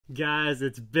Guys,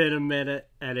 it's been a minute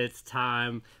and it's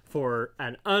time for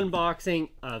an unboxing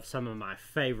of some of my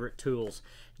favorite tools.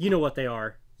 You know what they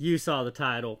are. You saw the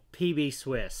title, PB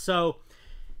Swiss. So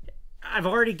I've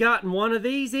already gotten one of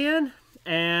these in,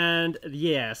 and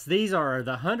yes, these are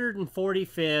the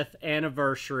 145th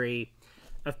anniversary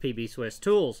of PB Swiss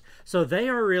tools. So they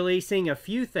are releasing a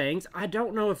few things. I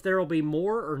don't know if there will be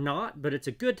more or not, but it's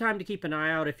a good time to keep an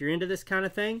eye out if you're into this kind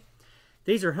of thing.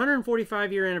 These are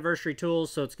 145-year anniversary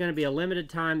tools, so it's going to be a limited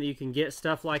time that you can get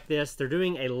stuff like this. They're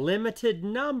doing a limited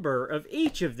number of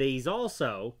each of these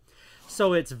also.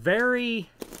 So it's very,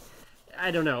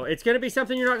 I don't know, it's going to be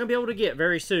something you're not going to be able to get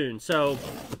very soon. So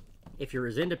if you're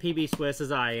as into PB Swiss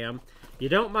as I am, you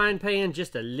don't mind paying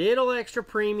just a little extra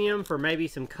premium for maybe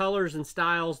some colors and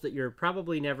styles that you're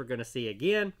probably never going to see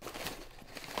again,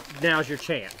 now's your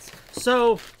chance.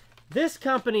 So this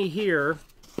company here,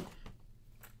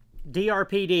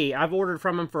 DRPD, I've ordered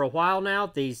from them for a while now.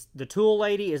 The tool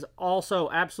lady is also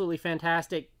absolutely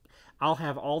fantastic. I'll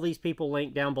have all these people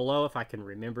linked down below if I can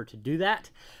remember to do that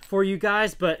for you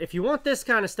guys. But if you want this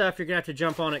kind of stuff, you're going to have to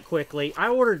jump on it quickly. I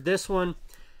ordered this one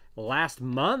last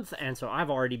month, and so I've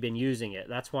already been using it.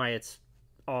 That's why it's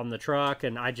on the truck,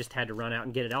 and I just had to run out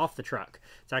and get it off the truck.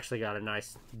 It's actually got a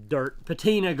nice dirt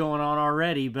patina going on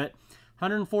already, but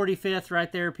 145th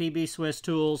right there, PB Swiss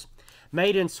tools,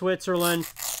 made in Switzerland.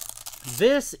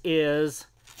 This is,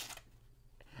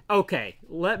 okay,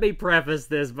 let me preface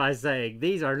this by saying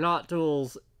these are not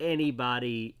tools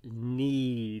anybody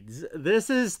needs. This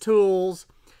is tools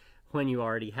when you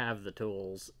already have the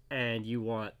tools and you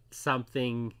want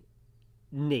something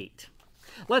neat.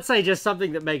 Let's say just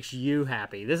something that makes you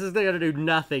happy. This is going to do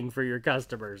nothing for your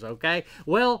customers, okay?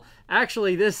 Well,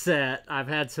 actually, this set I've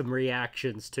had some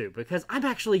reactions to because I'm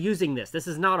actually using this. This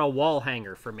is not a wall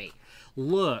hanger for me.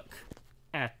 Look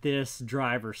at this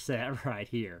driver set right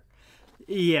here.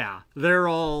 Yeah, they're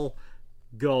all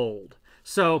gold.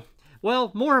 So,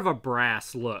 well, more of a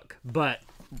brass look, but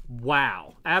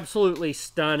wow, absolutely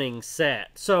stunning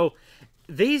set. So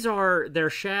these are their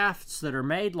shafts that are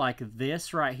made like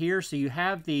this right here. So you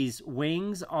have these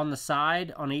wings on the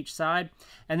side, on each side,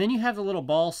 and then you have the little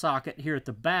ball socket here at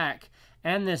the back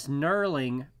and this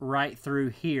knurling right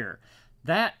through here.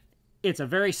 It's a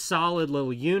very solid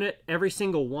little unit. Every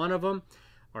single one of them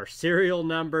are serial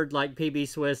numbered like PB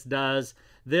Swiss does.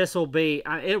 This will be,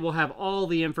 it will have all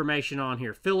the information on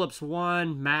here. Phillips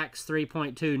 1, max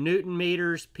 3.2 Newton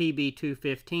meters, PB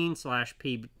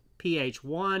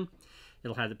 215/PH1.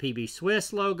 It'll have the PB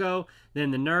Swiss logo,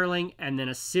 then the knurling, and then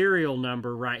a serial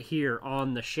number right here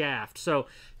on the shaft. So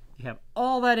you have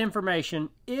all that information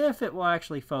if it will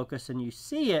actually focus and you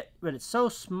see it, but it's so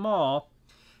small,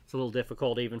 it's a little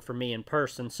difficult even for me in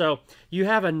person. So you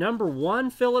have a number 1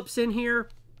 Phillips in here,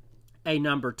 a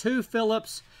number 2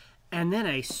 Phillips, and then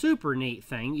a super neat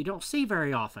thing you don't see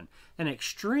very often, an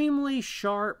extremely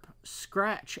sharp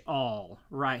scratch awl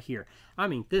right here. I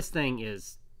mean, this thing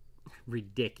is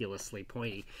ridiculously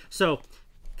pointy. So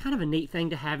kind of a neat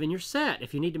thing to have in your set.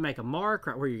 If you need to make a mark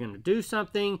right where you're going to do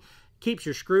something, keeps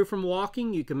your screw from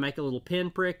walking. You can make a little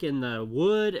pinprick in the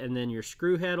wood, and then your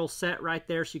screw head will set right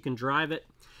there so you can drive it.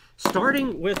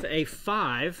 Starting with a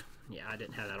 5, yeah, I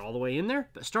didn't have that all the way in there,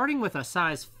 but starting with a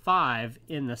size 5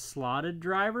 in the slotted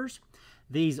drivers,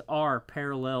 these are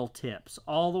parallel tips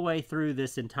all the way through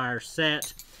this entire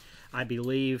set. I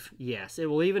believe, yes, it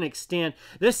will even extend.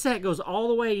 This set goes all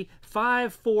the way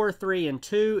 5, 4, 3, and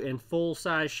 2 in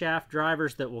full-size shaft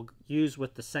drivers that we'll use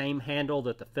with the same handle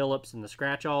that the Phillips and the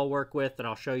scratch awl work with that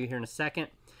I'll show you here in a second.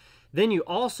 Then you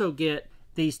also get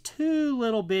these 2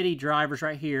 little bitty drivers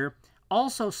right here,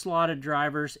 also slotted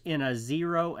drivers in a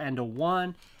 0 and a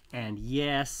 1, and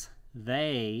yes,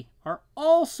 they are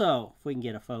also, if we can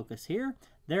get a focus here,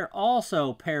 they're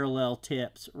also parallel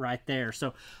tips right there.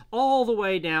 So all the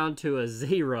way down to a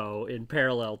 0 in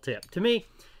parallel tip. To me,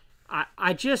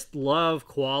 I just love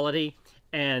quality,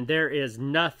 and there is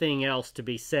nothing else to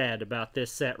be said about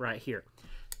this set right here.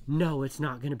 No, it's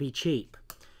not going to be cheap.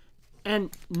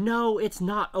 And no, it's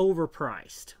not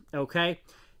overpriced, okay?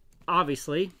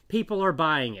 Obviously, people are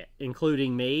buying it,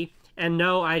 including me. And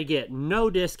no, I get no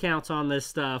discounts on this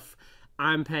stuff.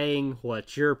 I'm paying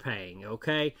what you're paying,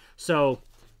 okay? So,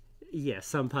 yes,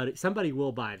 somebody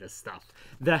will buy this stuff.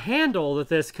 The handle that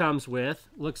this comes with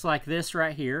looks like this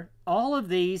right here. All of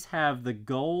these have the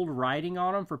gold writing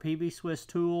on them for PB Swiss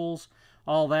tools,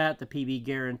 all that, the PB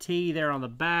guarantee there on the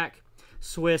back,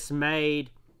 Swiss made,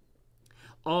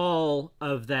 all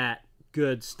of that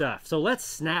good stuff. So let's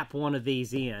snap one of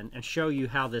these in and show you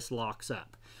how this locks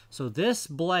up. So this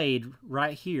blade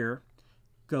right here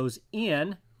goes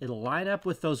in It'll line up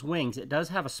with those wings. It does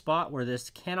have a spot where this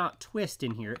cannot twist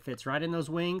in here. It fits right in those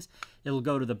wings. It'll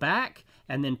go to the back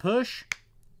and then push.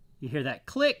 You hear that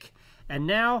click, and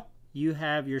now you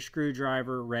have your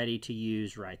screwdriver ready to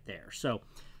use right there. So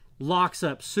locks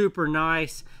up super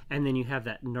nice, and then you have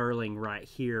that knurling right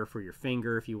here for your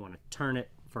finger if you want to turn it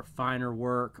for finer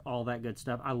work, all that good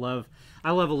stuff. I love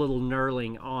a little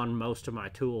knurling on most of my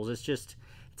tools. It's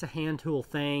a hand tool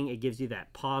thing. It gives you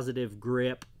that positive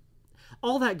grip,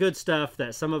 all that good stuff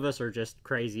that some of us are just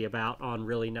crazy about on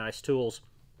really nice tools.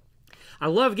 I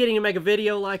love getting to make a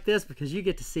video like this because you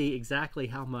get to see exactly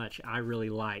how much I really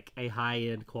like a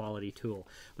high-end quality tool.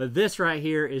 But this right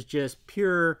here is just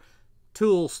pure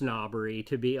tool snobbery,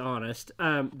 to be honest.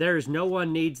 There's no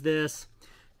one needs this,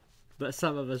 but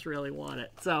some of us really want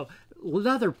it. So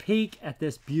another peek at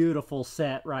this beautiful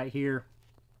set right here.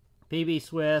 PB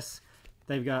Swiss.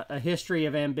 They've got a history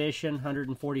of ambition,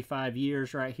 145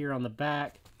 years right here on the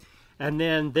back. And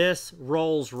then this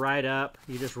rolls right up.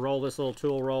 You just roll this little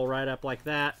tool roll right up like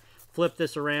that. Flip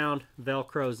this around,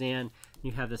 Velcro's in.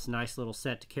 You have this nice little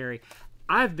set to carry.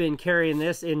 I've been carrying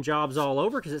this in jobs all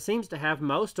over because it seems to have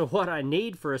most of what I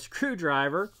need for a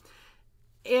screwdriver.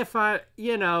 If I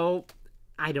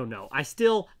don't know.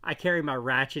 I carry my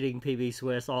ratcheting PB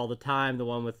Swiss all the time, the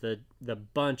one with the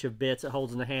bunch of bits it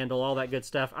holds in the handle, all that good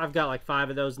stuff. I've got like 5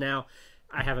 of those now.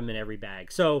 I have them in every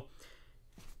bag. So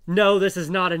no, this is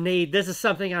not a need. This is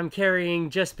something I'm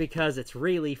carrying just because it's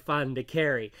really fun to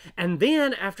carry. And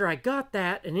then after I got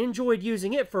that and enjoyed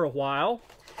using it for a while,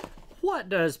 what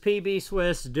does PB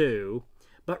Swiss do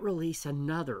but release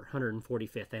another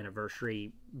 145th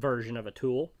anniversary version of a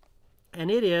tool?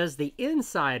 And it is the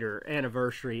Insider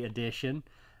Anniversary Edition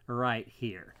right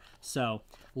here. So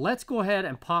let's go ahead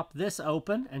and pop this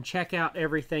open and check out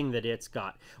everything that it's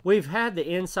got. We've had the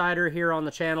Insider here on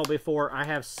the channel before. I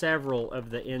have several of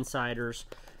the Insiders,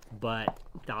 but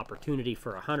the opportunity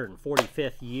for a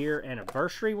 145th year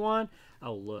anniversary one,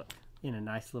 oh look, in a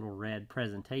nice little red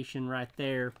presentation right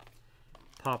there.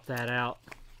 Pop that out.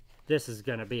 This is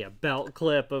going to be a belt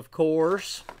clip, of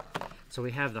course. So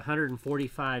we have the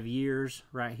 145 years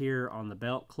right here on the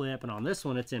belt clip, and on this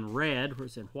one it's in red,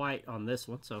 whereas in white on this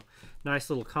one. So nice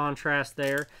little contrast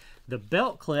there. The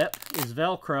belt clip is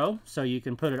Velcro, so you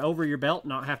can put it over your belt,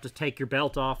 not have to take your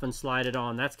belt off and slide it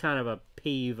on. That's kind of a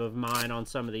peeve of mine on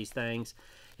some of these things.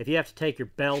 If you have to take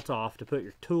your belt off to put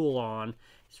your tool on,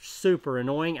 it's super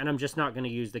annoying, and I'm just not going to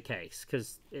use the case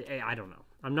because I don't know.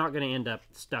 I'm not going to end up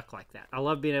stuck like that. I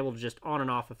love being able to just on and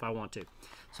off if I want to.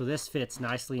 So this fits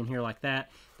nicely in here like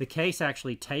that. The case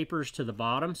actually tapers to the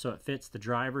bottom, so it fits the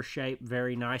driver shape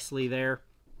very nicely there.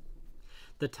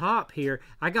 The top here,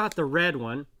 I got the red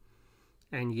one.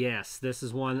 And yes, this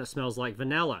is one that smells like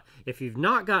vanilla. If you've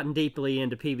not gotten deeply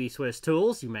into PB Swiss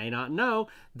tools, you may not know,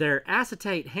 their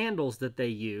acetate handles that they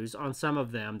use on some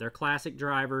of them, their classic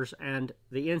drivers and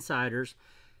the Insiders,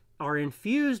 are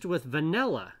infused with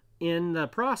vanilla in the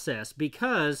process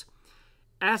because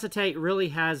acetate really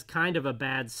has kind of a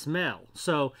bad smell.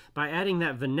 So by adding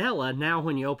that vanilla, now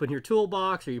when you open your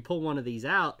toolbox or you pull one of these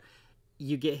out,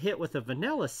 you get hit with a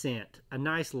vanilla scent, a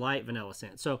nice light vanilla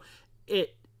scent. So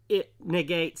it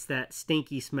negates that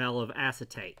stinky smell of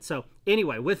acetate. So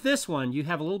anyway, with this one, you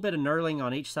have a little bit of knurling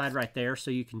on each side right there, so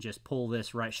you can just pull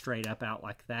this right straight up out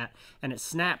like that, and it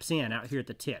snaps in out here at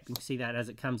the tip. You can see that as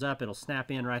it comes up, it'll snap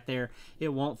in right there. It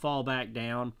won't fall back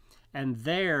down. And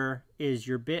there is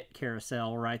your bit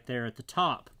carousel right there at the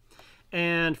top.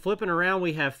 And flipping around,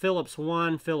 we have Phillips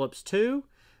 1, Phillips 2.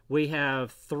 We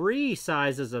have 3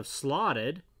 sizes of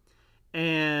slotted.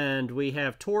 And we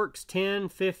have Torx 10,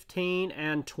 15,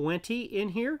 and 20 in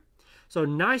here. So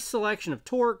nice selection of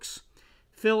Torx,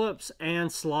 Phillips, and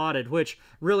slotted, which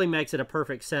really makes it a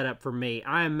perfect setup for me.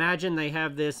 I imagine they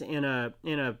have this in a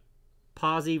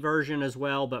posi version as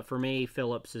well, but for me,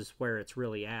 Phillips is where it's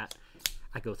really at.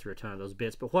 I go through a ton of those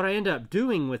bits, but what I end up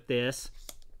doing with this,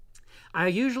 I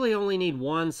usually only need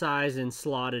 1 size in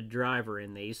slotted driver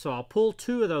in these, so I'll pull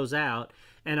 2 of those out,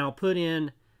 and I'll put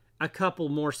in a couple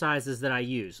more sizes that I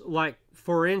use. Like,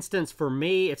 for instance, for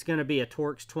me, it's going to be a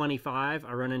Torx 25.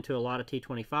 I run into a lot of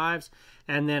T25s,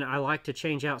 and then I like to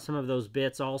change out some of those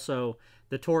bits also,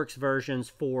 the Torx versions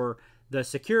for the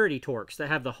security Torx that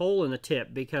have the hole in the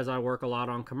tip, because I work a lot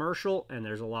on commercial, and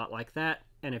there's a lot like that.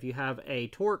 And if you have a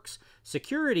Torx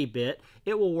security bit,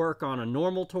 it will work on a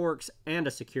normal Torx and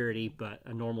a security, but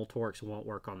a normal Torx won't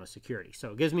work on the security.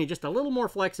 So it gives me just a little more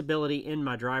flexibility in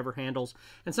my driver handles,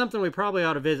 and something we probably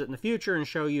ought to visit in the future and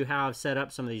show you how I've set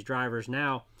up some of these drivers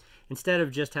now instead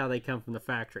of just how they come from the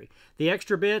factory. The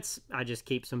extra bits, I just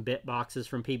keep some bit boxes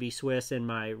from PB Swiss in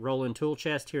my rolling tool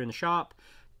chest here in the shop.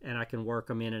 and I can work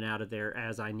them in and out of there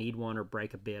as I need one or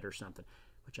break a bit or something,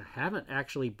 which I haven't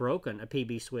actually broken a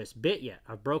PB Swiss bit yet.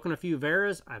 I've broken a few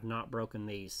Weras. I've not broken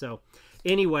these. So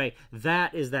anyway,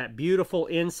 that is that beautiful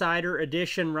Insider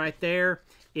edition right there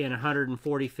in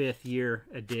 145th year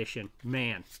edition.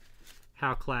 Man,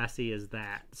 how classy is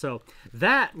that? So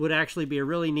that would actually be a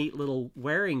really neat little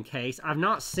wearing case. I've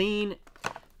not seen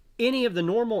any of the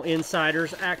normal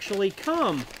Insiders actually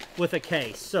come with a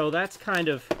case, so that's kind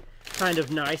of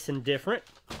nice and different.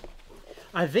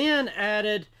 I then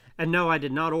added, and no, I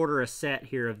did not order a set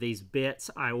here of these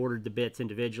bits. I ordered the bits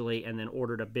individually and then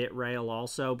ordered a bit rail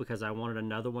also because I wanted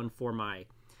another one for my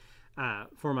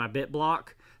bit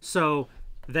block. So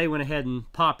they went ahead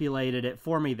and populated it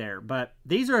for me there. But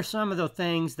these are some of the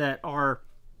things that are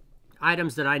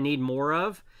items that I need more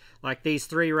of. Like these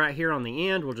three right here on the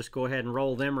end, we'll just go ahead and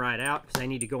roll them right out because they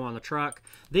need to go on the truck.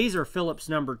 These are Phillips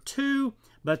number 2,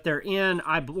 but they're in,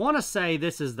 I want to say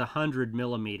this is the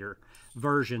 100mm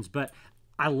versions, but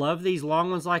I love these long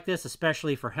ones like this,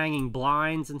 especially for hanging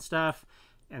blinds and stuff,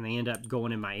 and they end up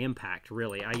going in my impact,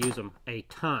 really. I use them a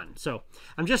ton. So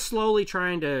I'm just slowly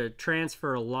trying to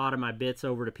transfer a lot of my bits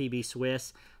over to PB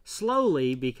Swiss.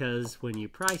 Slowly, because when you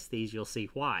price these, you'll see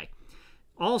why.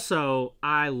 Also,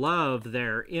 I love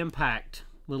their impact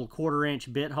little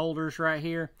 1/4-inch bit holders right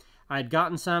here. I'd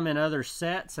gotten some in other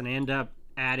sets and end up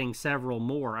adding several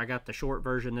more. I got the short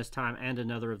version this time and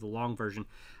another of the long version.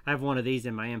 I have one of these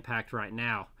in my impact right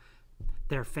now.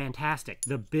 They're fantastic.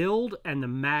 The build and the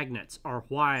magnets are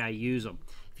why I use them.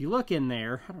 If you look in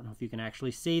there, I don't know if you can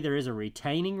actually see, there is a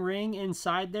retaining ring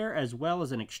inside there as well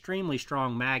as an extremely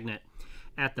strong magnet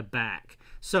at the back.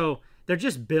 So they're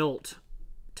just built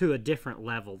to a different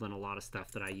level than a lot of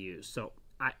stuff that I use. So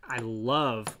I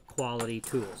love quality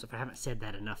tools, if I haven't said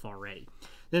that enough already.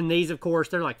 Then these, of course,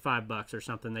 they're like $5 or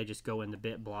something. They just go in the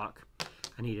bit block.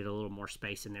 I needed a little more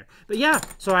space in there. But yeah,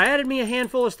 so I added me a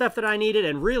handful of stuff that I needed,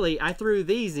 and really, I threw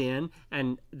these in,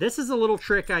 and this is a little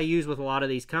trick I use with a lot of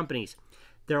these companies.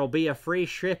 There'll be a free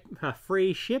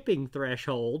shipping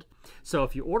threshold. So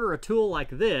if you order a tool like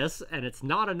this, and it's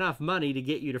not enough money to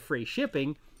get you to free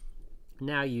shipping,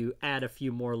 now you add a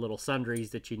few more little sundries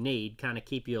that you need, kind of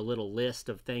keep you a little list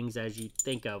of things as you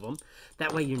think of them.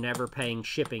 That way you're never paying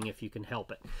shipping if you can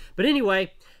help it. But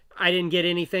anyway, I didn't get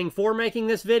anything for making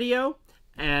this video,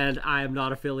 and I am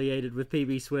not affiliated with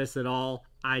PB Swiss at all.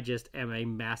 I just am a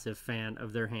massive fan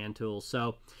of their hand tools.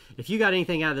 So if you got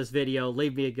anything out of this video,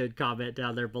 leave me a good comment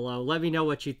down there below. Let me know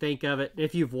what you think of it.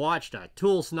 If you've watched a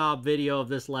tool snob video of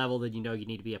this level, then you know you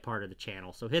need to be a part of the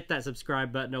channel. So hit that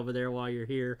subscribe button over there while you're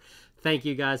here. Thank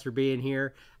you guys for being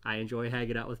here. I enjoy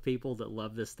hanging out with people that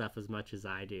love this stuff as much as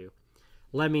I do.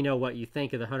 Let me know what you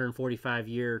think of the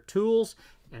 145-year tools,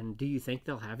 and do you think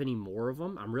they'll have any more of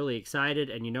them? I'm really excited,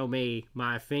 and you know me,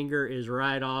 my finger is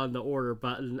right on the order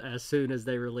button as soon as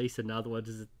they release another one.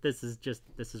 This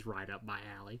is right up my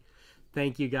alley.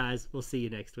 Thank you guys. We'll see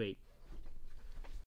you next week.